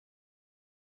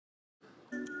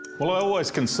Well, I always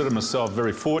consider myself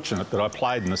very fortunate that I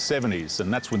played in the 70s,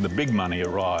 and that's when the big money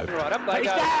arrived. Right, up they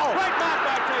go. Great mark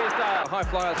by Teasdale. High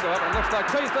flyers go up, and looks like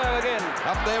Teasdale again.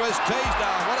 Up there is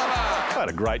Teasdale. What a mark. I had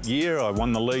a great year. I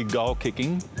won the league goal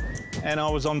kicking, and I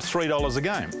was on $3 a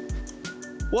game.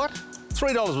 What?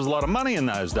 $3 was a lot of money in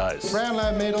those days.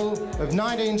 Brownlow medal of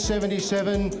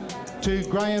 1977 to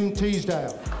Graham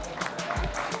Teasdale.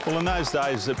 Well, in those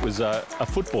days, it was a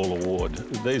football award.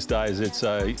 These days, it's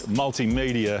a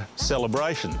multimedia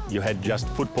celebration. You had just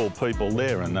football people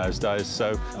there in those days,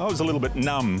 so I was a little bit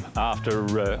numb after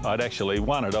I'd actually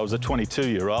won it. I was a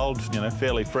 22-year-old, you know,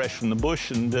 fairly fresh from the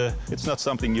bush, and it's not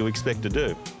something you expect to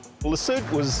do. Well, the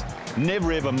suit was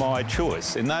never ever my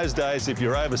choice. In those days, if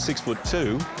you're over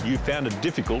 6'2", you found it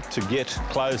difficult to get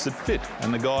clothes that fit.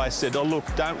 And the guy said, "Oh, look,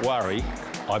 don't worry,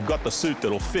 I've got the suit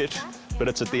that'll fit, but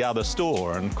it's at the other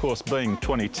store." And of course, being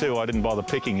 22, I didn't bother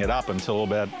picking it up until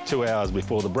about 2 hours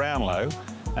before the Brownlow.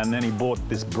 And then he bought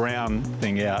this brown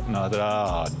thing out, and I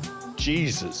thought, oh,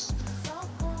 Jesus.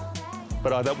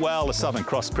 But I thought, well, the Southern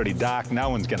Cross is pretty dark, no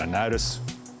one's going to notice.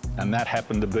 And that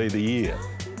happened to be the year.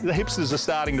 The hipsters are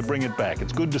starting to bring it back.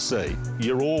 It's good to see.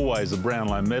 You're always a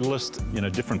Brownlow medalist. You know,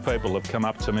 different people have come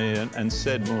up to me and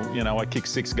said, well, you know, I kicked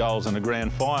 6 goals in a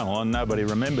grand final and nobody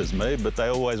remembers me, but they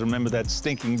always remember that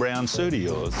stinking brown suit of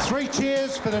yours. 3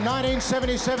 cheers for the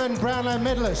 1977 Brownlow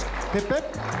medalist. Hip,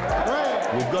 hip. Hooray.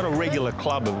 We've got a regular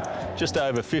club of just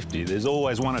over 50. There's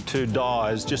always 1 or 2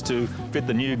 dies just to fit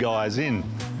the new guys in.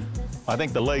 I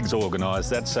think the league's organised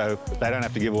that so they don't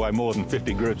have to give away more than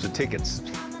 50 groups of tickets.